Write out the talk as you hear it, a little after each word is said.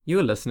You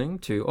are listening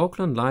to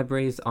Auckland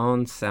Libraries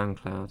on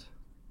SoundCloud.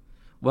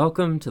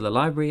 Welcome to the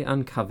Library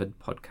Uncovered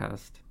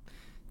podcast.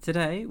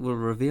 Today we'll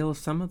reveal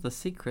some of the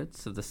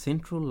secrets of the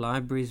Central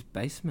Library's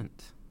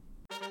basement.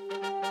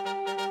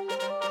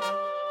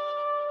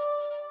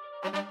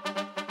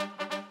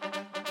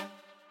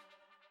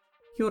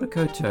 Kia ora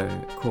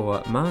koutou,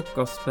 ko Mark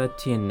Gosper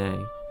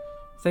Tiene.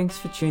 Thanks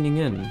for tuning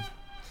in.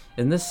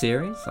 In this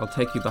series, I'll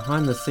take you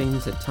behind the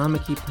scenes at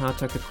Tamaki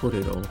Pātaka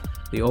Kōrero,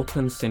 the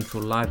Auckland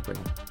Central Library.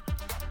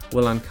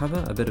 We'll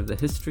uncover a bit of the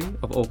history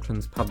of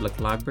Auckland's public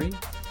library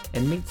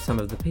and meet some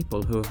of the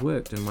people who have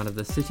worked in one of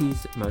the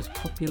city's most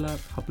popular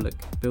public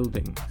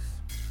buildings.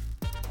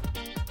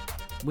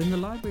 When the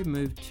library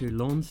moved to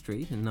Lawn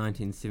Street in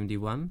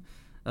 1971,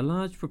 a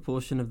large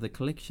proportion of the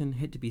collection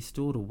had to be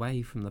stored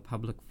away from the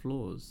public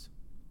floors.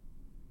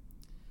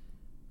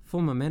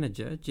 Former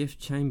manager Jeff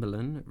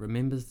Chamberlain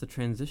remembers the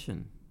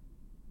transition.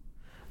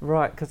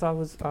 Right, because I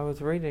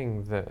was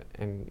reading that,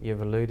 and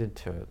you've alluded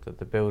to it, that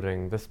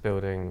this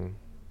building,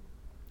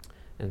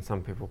 and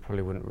some people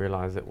probably wouldn't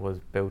realise it was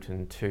built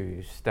in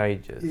two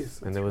stages.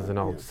 Yes, and there was right, an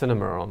old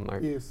cinema on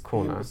the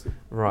corner.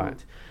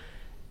 Right.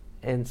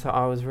 And so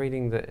I was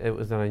reading that it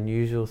was an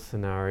unusual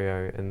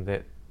scenario in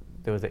that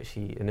there was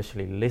actually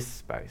initially less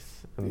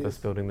space in this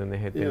building than there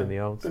had been in the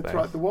old space. That's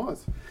right, there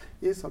was.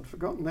 Yes, I'd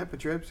forgotten that,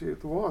 but you're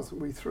absolutely, there was.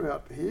 We threw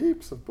out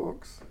heaps of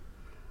books,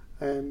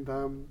 and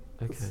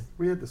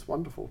we had this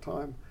wonderful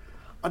time.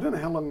 I don't know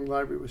how long the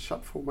library was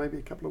shut for, maybe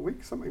a couple of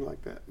weeks, something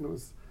like that. And it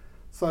was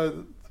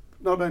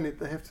not only did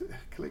the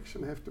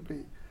collection have to be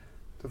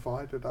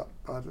divided up,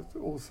 but it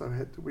also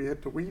we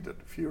had to weed it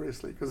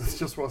furiously because it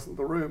just wasn't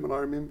the room. And I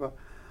remember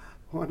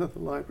one of the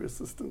library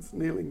assistants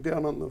kneeling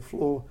down on the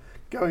floor,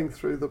 going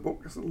through the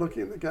books and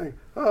looking at them going,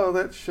 "Oh,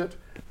 that's shit,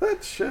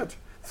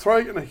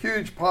 throwing it in a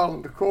huge pile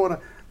in the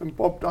corner." And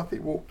Bob Duthie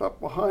walked up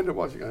behind her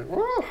watching, going,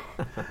 "Whoa!"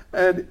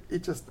 And he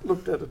just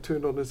looked at it,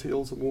 turned on his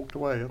heels and walked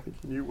away. I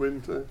think he knew when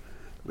to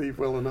leave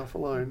well enough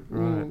alone.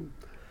 Right.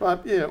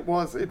 But yeah, it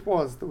was.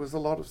 There was a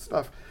lot of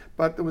stuff.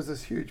 But there was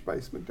this huge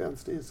basement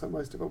downstairs, so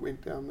most of it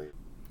went down there.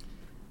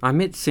 I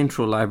met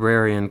Central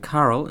Librarian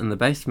Carl in the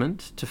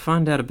basement to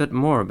find out a bit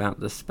more about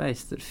this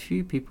space that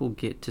few people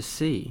get to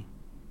see.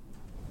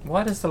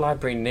 Why does the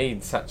library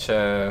need such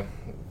a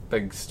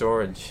big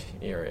storage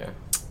area?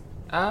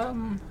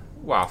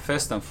 Well,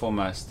 first and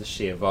foremost, the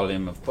sheer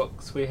volume of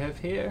books we have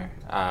here.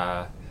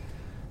 I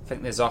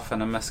think there's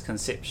often a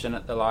misconception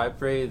at the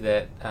library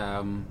that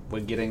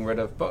we're getting rid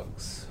of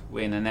books,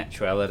 when in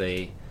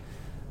actuality,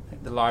 I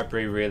think the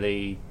library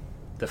really,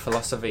 the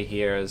philosophy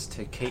here is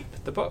to keep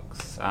the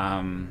books.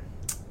 And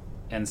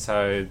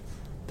so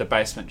the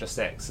basement just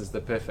acts as the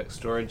perfect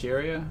storage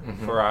area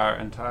for our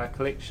entire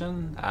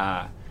collection.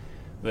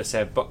 We also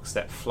have books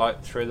that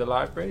float through the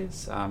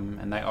libraries,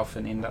 and they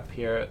often end up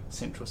here at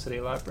Central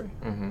City Library.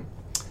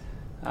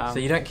 So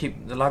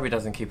the library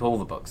doesn't keep all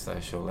the books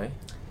though, surely?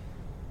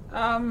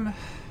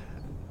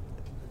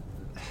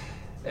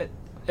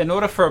 In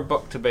order for a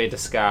book to be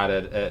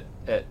discarded,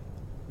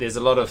 there's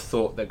a lot of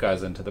thought that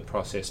goes into the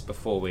process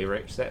before we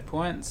reach that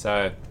point.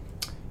 So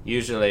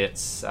usually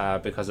it's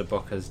because a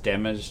book is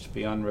damaged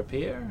beyond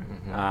repair.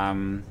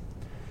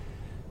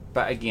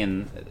 But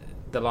again,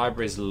 the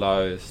library's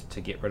loath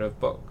to get rid of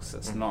books.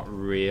 It's not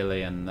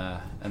really in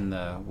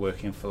the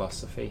working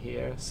philosophy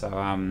here. So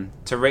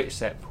to reach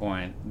that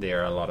point,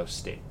 there are a lot of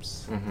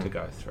steps to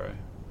go through.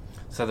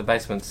 So the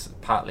basement's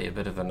partly a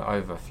bit of an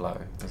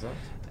overflow, is it?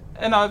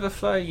 An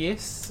overflow,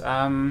 yes.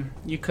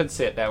 You could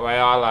see it that way.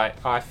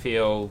 I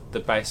feel the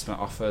basement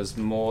offers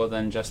more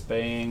than just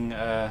being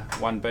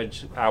one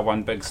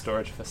big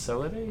storage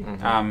facility.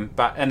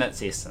 But in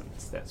its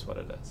essence, that's what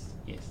it is.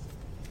 Yes.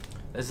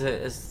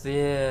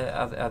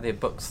 Are there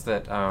books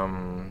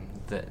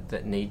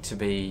that need to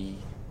be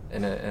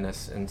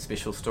in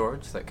special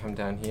storage that come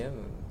down here,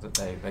 that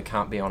they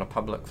can't be on a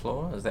public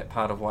floor? Is that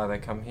part of why they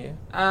come here?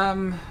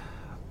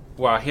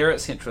 Well, here at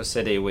Central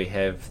City we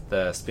have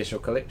the special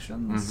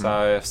collections.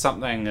 So if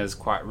something is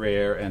quite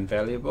rare and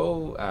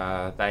valuable,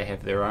 they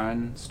have their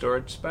own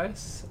storage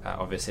space.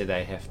 Obviously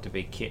they have to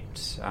be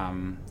kept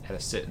at a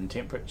certain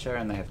temperature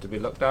and they have to be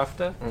looked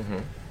after.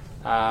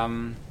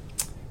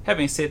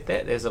 Having said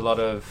that, there's a lot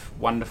of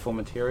wonderful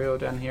material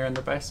down here in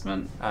the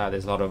basement.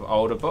 There's a lot of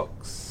older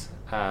books.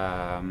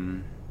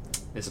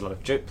 There's a lot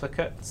of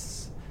duplicates.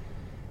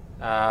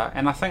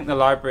 And I think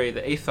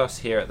the ethos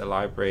here at the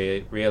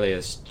library really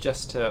is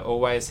just to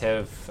always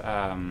have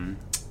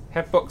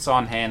books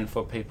on hand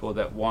for people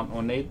that want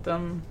or need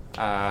them.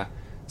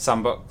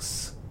 Some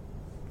books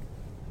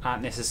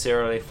aren't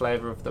necessarily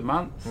flavour of the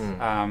month,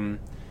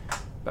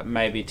 but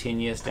maybe 10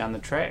 years down the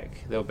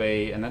track there'll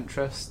be an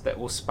interest that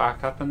will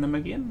spark up in them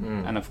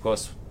again. And of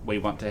course we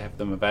want to have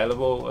them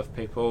available if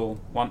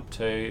people want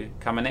to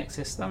come and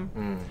access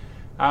them.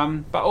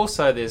 But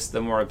also there's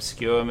the more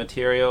obscure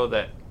material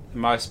that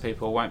most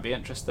people won't be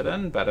interested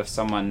in, but if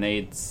someone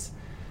needs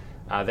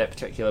that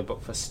particular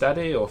book for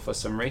study or for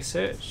some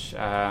research,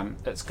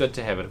 it's good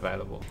to have it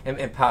available.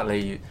 And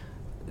partly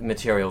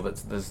material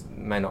that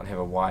may not have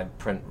a wide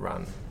print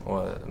run,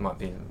 or it might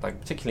be like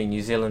particularly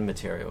New Zealand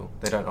material.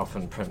 They don't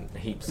often print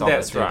heaps of it.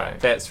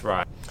 That's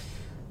right.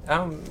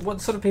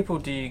 What sort of people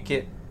do you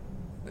get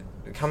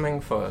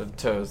coming for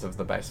tours of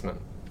the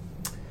basement?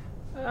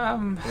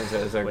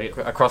 Is there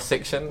a cross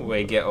section?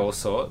 We get all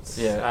sorts.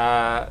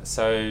 Yeah.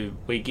 So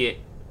we get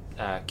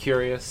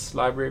curious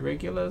library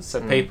regulars,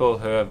 so people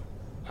who have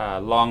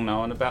long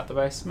known about the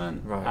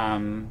basement,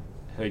 right.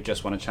 Who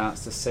just want a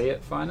chance to see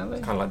it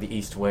finally. Kind of like the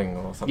East Wing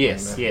or something.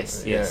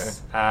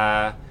 Yes.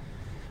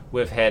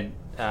 We've had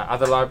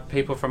other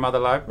people from other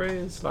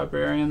libraries,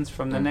 librarians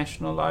from the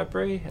National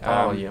Library.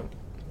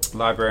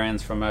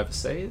 Librarians from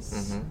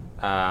overseas.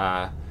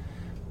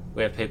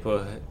 We have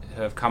people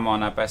who have come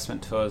on our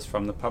basement tours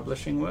from the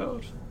publishing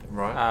world.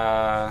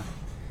 Right.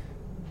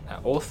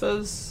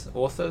 Authors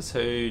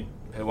who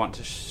want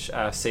to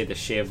see the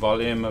sheer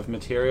volume of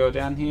material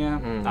down here.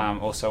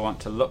 Also want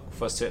to look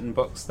for certain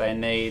books they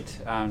need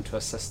to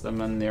assist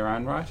them in their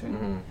own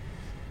writing.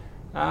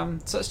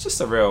 So it's just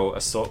a real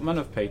assortment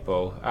of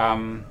people.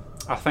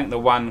 I think the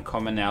one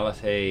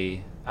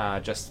commonality,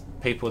 just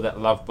people that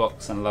love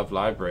books and love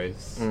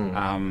libraries,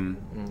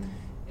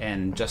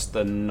 and just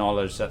the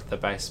knowledge that the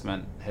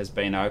basement has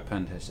been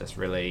opened has just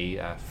really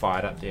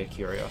fired up their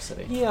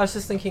curiosity. Yeah, I was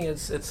just thinking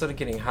it's sort of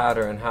getting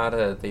harder and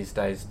harder these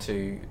days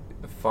to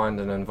find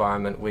an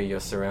environment where you're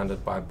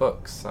surrounded by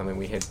books. I mean,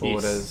 we had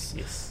Borders,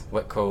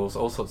 Whitcoulls,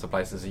 all sorts of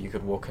places that you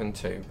could walk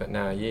into, but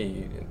now,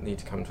 you need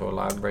to come to a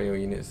library, or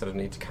you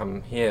need to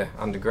come here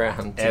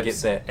underground to get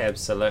that.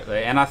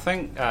 Absolutely. And I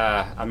think,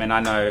 I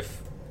know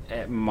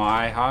at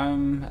my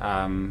home,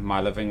 my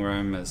living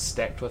room is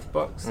stacked with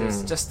books.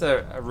 There's just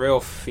a real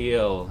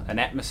feel, an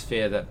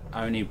atmosphere that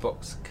only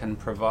books can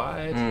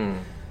provide.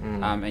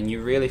 And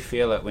you really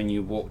feel it when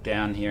you walk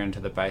down here into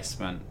the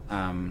basement,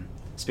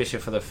 especially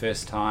for the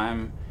first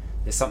time.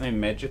 There's something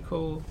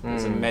magical.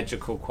 There's a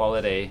magical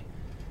quality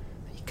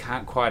that you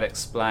can't quite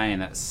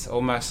explain. It's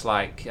almost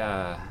like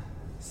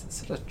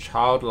sort of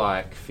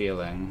childlike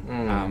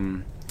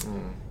feeling.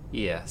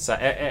 So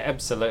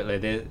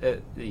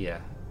absolutely.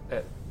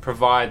 It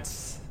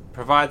provides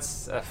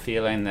a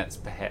feeling that's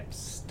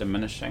perhaps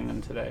diminishing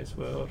in today's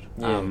world,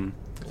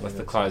 with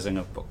the closing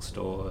of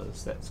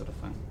bookstores, that sort of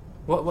thing.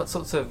 What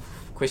sorts of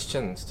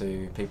questions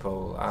do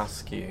people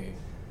ask you?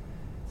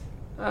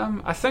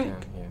 I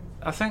think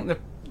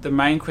the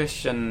main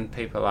question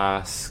people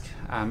ask,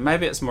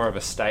 maybe it's more of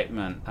a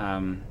statement.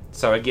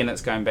 So again,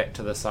 it's going back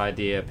to this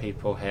idea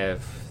people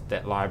have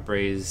that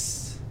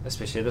libraries,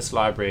 especially this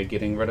library, are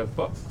getting rid of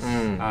books.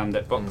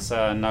 That books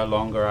are no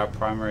longer our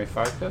primary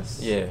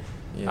focus.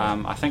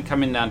 I think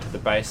coming down to the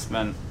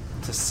basement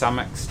to some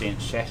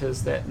extent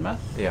shatters that myth.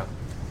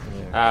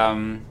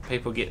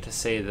 People get to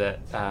see that,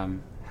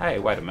 hey,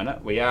 wait a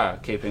minute, we are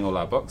keeping all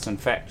our books. In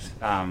fact,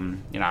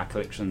 our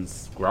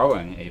collection's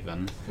growing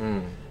even.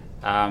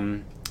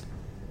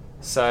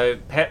 So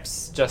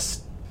perhaps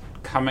just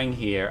coming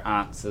here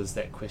answers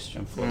that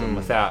question for them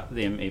without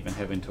them even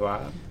having to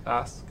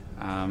ask.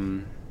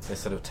 They're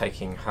sort of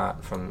taking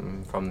heart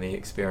from the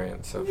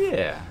experience of...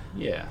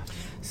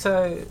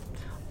 So,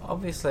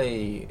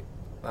 obviously,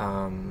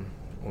 well,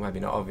 maybe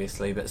not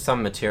obviously, but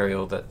some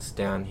material that's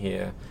down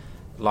here,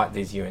 like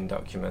these UN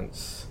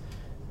documents,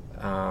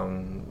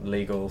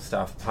 legal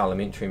stuff,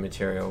 parliamentary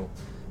material,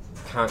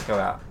 can't go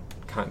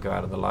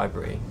out of the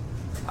library.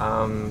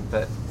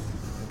 But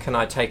can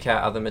I take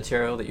out other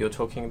material that you're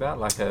talking about?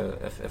 Like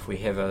if we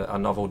have a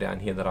novel down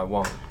here that I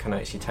want, can I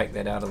actually take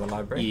that out of the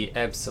library? Yeah,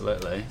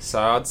 absolutely.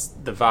 So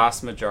the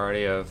vast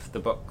majority of the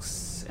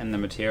books and the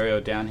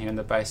material down here in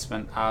the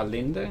basement are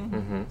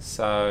lending.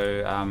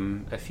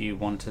 So if you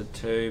wanted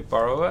to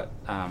borrow it,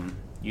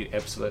 you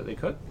absolutely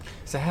could.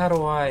 So how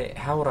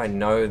would I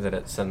know that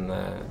it's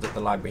that the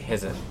library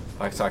has it?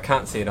 Like, so I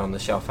can't see it on the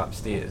shelf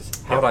upstairs.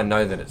 How would I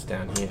know that it's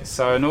down here?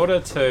 So in order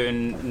to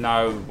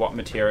know what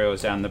material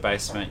is down in the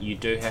basement, you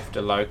do have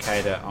to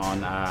locate it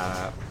on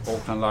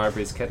Auckland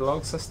Library's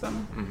catalogue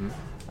system.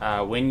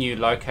 When you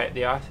locate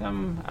the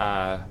item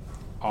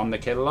on the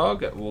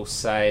catalogue, it will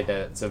say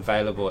that it's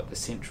available at the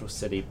Central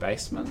City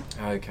basement.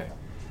 Okay.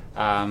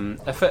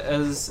 If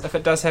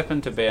it does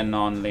happen to be a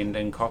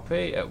non-lending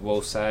copy, it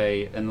will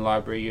say in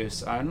library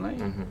use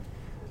only.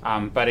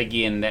 But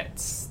again,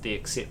 that's the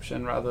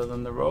exception rather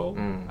than the rule.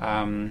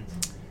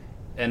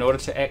 In order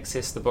to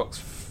access the books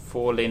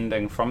for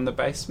lending from the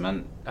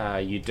basement,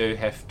 you do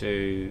have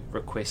to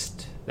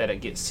request that it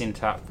gets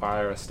sent up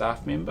via a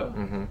staff member.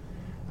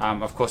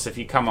 Of course, if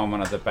you come on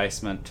one of the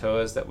basement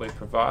tours that we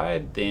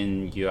provide,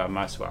 then you are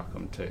most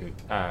welcome to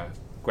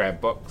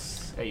grab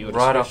books at your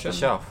discretion.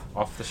 Right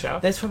off the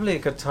shelf. That's probably a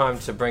good time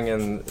to bring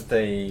in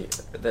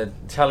the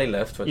tally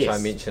lift, which I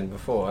mentioned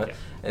before.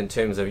 In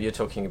terms of, you're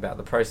talking about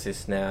the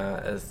process now,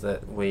 is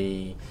that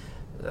a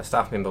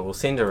staff member will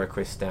send a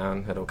request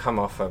down, it'll come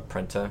off a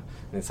printer,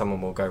 and then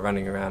someone will go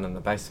running around in the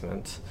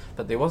basement.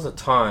 But there was a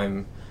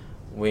time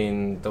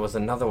when there was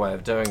another way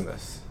of doing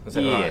this. Is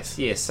that right?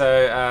 Yes.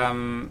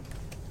 So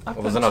or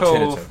was an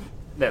alternative?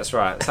 That's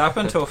right. So up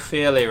until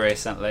fairly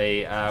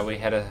recently, we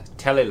had a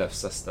tally lift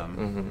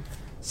system.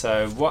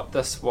 So what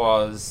this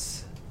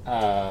was,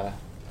 I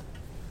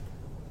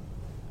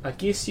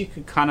guess you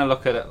could kind of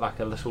look at it like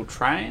a little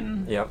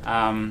train. Yep.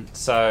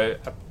 So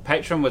a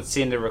patron would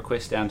send a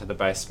request down to the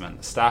basement.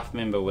 A staff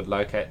member would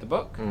locate the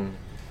book.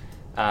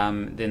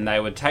 Then they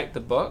would take the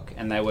book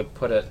and they would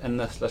put it in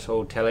this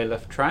little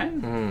telelift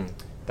train.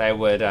 They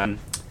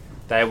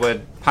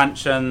would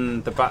punch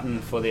in the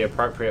button for the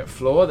appropriate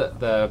floor that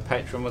the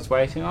patron was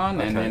waiting on,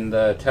 and then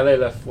the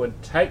telelift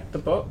would take the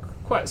book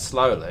quite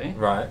slowly.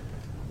 Right.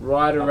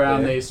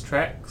 Around these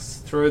tracks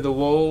through the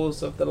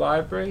walls of the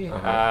library.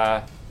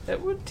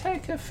 It would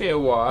take a fair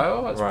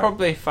while. It's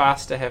probably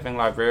faster having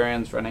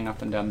librarians running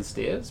up and down the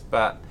stairs,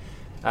 but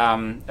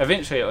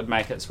eventually it would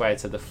make its way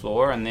to the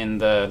floor, and then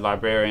the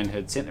librarian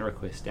who'd sent the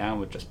request down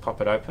would just pop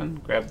it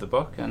open, grab the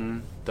book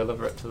and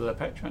deliver it to the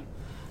patron.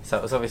 So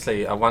it was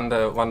obviously a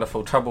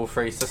wonderful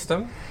trouble-free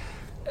system.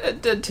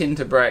 It did tend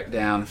to break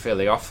down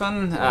fairly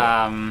often.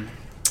 I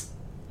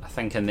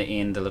think in the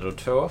end a little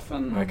too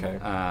often.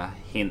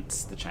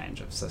 Hence the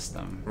change of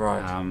system.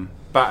 Right.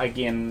 But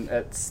again,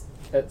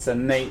 it's a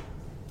neat,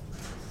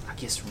 I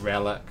guess,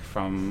 relic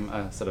from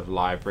a sort of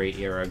library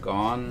era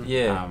gone.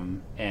 Yeah.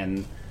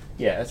 And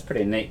yeah, it's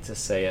pretty neat to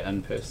see it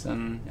in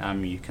person.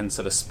 You can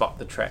sort of spot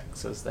the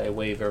tracks as they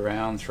weave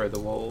around through the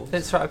walls.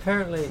 That's right.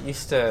 Apparently it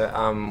used to,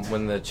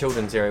 when the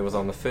children's area was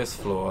on the first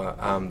floor,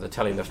 the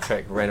telelift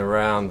track ran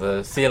around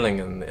the ceiling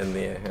in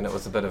there, and it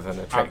was a bit of an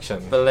attraction.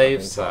 I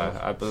believe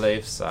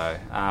so.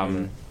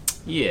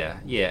 Yeah,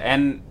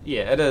 and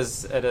it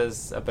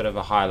is a bit of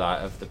a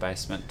highlight of the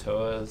basement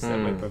tours that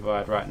we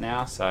provide right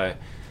now. So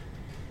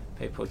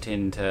people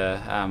tend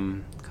to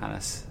kind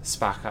of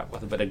spark up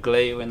with a bit of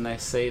glee when they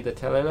see the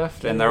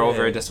telelift, and they're all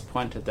very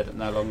disappointed that it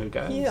no longer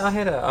goes. Yeah,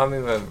 I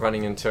remember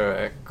running into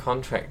a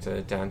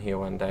contractor down here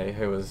one day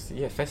who was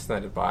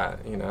fascinated by it,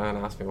 and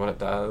asked me what it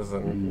does,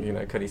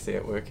 and could he see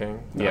it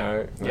working?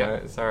 No,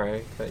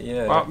 sorry, but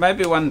yeah. Well,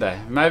 maybe one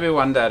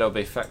day it'll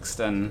be fixed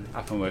and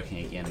up and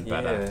working again,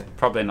 but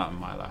probably not in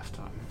my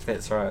lifetime.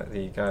 That's right.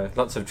 There you go.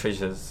 Lots of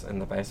treasures in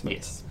the basement.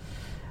 Yes.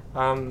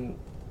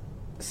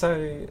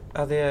 So,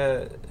 are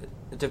there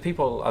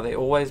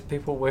always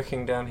people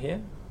working down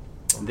here?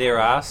 There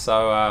are.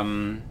 So,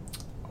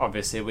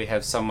 obviously, we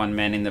have someone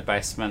manning the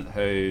basement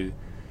who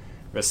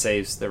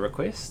receives the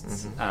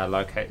requests,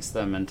 locates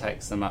them, and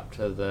takes them up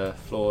to the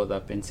floor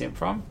they've been sent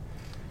from.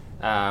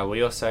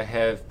 We also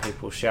have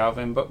people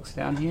shelving books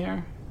down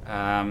here,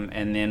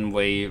 and then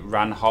we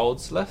run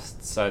holds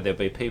lists. So there'll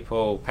be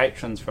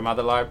patrons from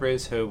other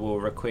libraries who will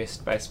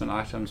request basement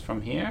items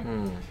from here.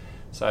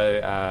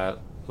 So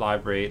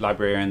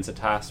librarians are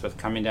tasked with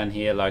coming down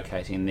here,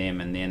 locating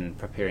them, and then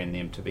preparing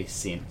them to be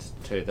sent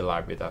to the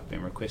library they've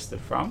been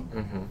requested from.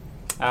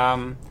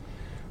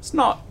 It's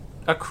not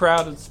a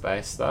crowded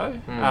space though,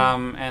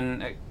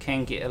 and it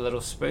can get a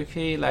little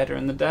spooky later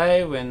in the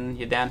day when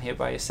you're down here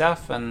by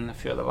yourself and a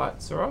few of the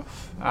lights are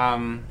off.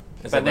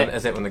 Is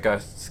that when the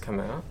ghosts come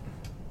out?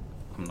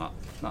 I'm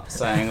not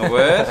saying a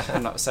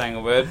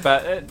word.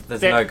 But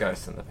there's no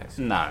ghosts in the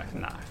basement.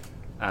 No.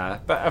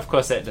 But of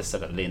course that just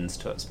sort of lends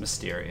to its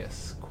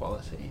mysterious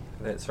quality.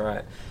 That's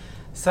right.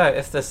 So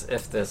if this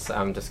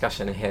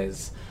discussion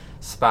has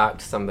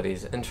sparked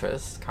somebody's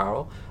interest,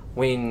 Carl,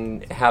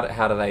 how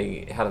do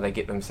they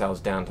get themselves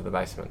down to the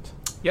basement?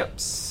 Yep.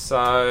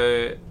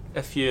 So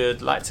if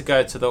you'd like to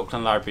go to the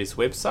Auckland Library's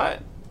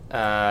website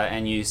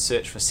and you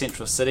search for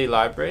Central City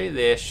Library,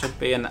 there should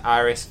be an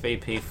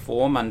RSVP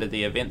form under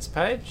the events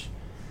page.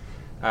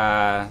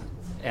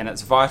 And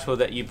it's vital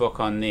that you book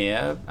on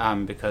there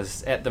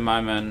because at the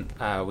moment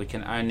we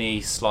can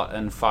only slot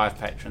in 5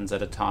 patrons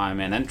at a time,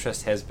 and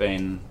interest has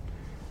been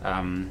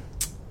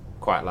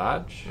quite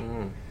large.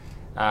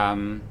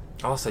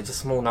 So just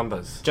small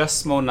numbers. Just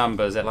small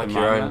numbers at the moment.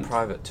 Like your own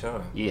private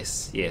tour.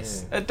 Yes. Yeah.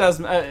 It does.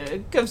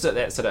 It gives it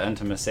that sort of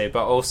intimacy,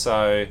 but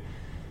also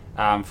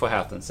for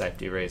health and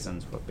safety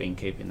reasons, we've been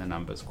keeping the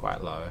numbers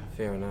quite low.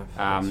 Fair enough.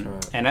 That's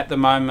right. And at the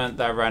moment,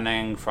 they're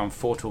running from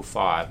 4 till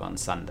 5 on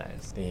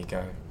Sundays. There you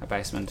go. A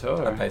basement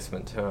tour. A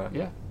basement tour.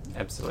 Yeah,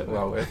 absolutely.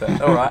 Well worth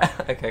it. All right.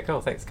 Okay,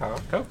 cool. Thanks,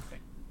 Carl. Cool.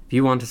 If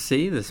you want to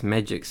see this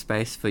magic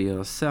space for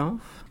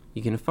yourself,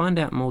 you can find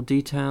out more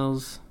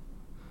details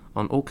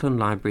on Auckland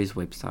Library's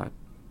website.